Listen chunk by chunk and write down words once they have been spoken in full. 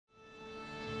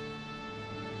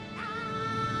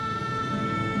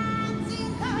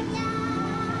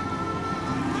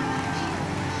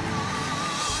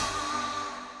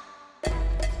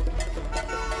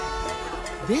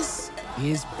This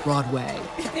is Broadway.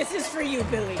 This is for you,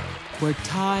 Billy. Where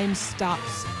time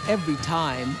stops every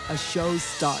time a show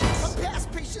starts. I'm past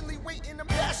patiently waiting, I'm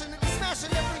passionately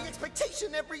smashing every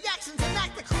expectation, every action's an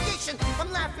act of creation.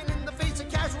 I'm laughing in the face of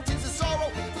casualties of sorrow.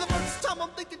 For the first time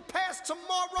I'm thinking past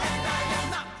tomorrow. And I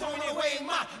am not throwing away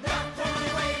my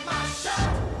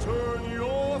shot. Turn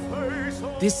your face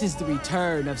on. This is the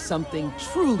return of something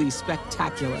truly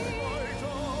spectacular.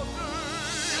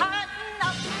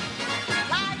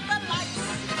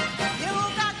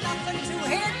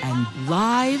 And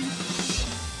live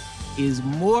is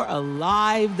more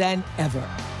alive than ever.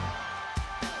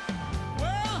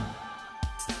 Well,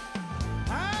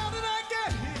 how did I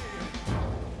get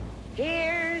here?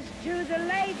 Here's to the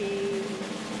ladies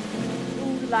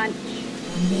who lunch.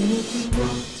 The minute you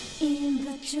walked in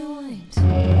the joint.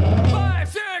 5,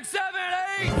 6, 7,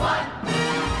 8. One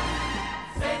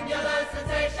singular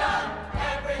sensation.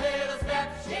 Every little step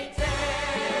she takes.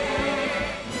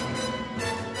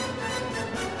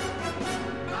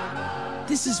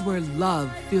 This is where love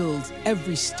fills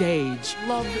every stage.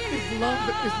 Love is love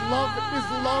is love is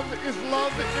love is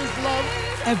love is love.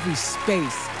 Every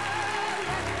space.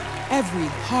 Every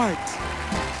heart.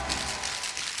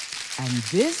 And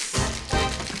this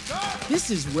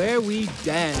is where we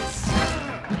dance.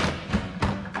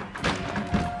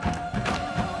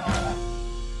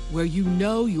 Where you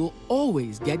know you'll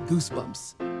always get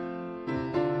goosebumps.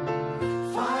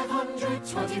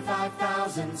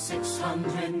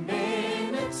 525,600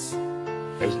 minutes.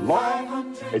 As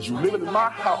long as you live in my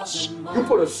house, you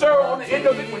put a sir on the end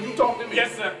of it when you talk to me.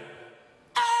 Yes, sir.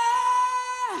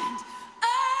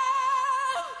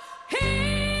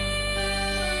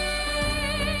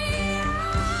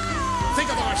 Think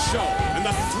of our show and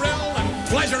the thrill and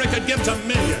pleasure it could give to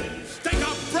millions. Think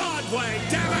of Broadway,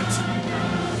 damn it!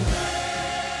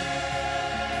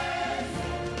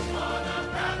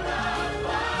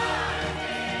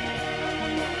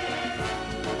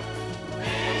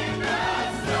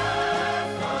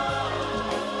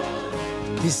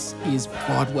 This is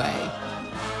Broadway.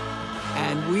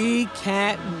 And we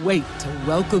can't wait to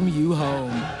welcome you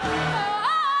home.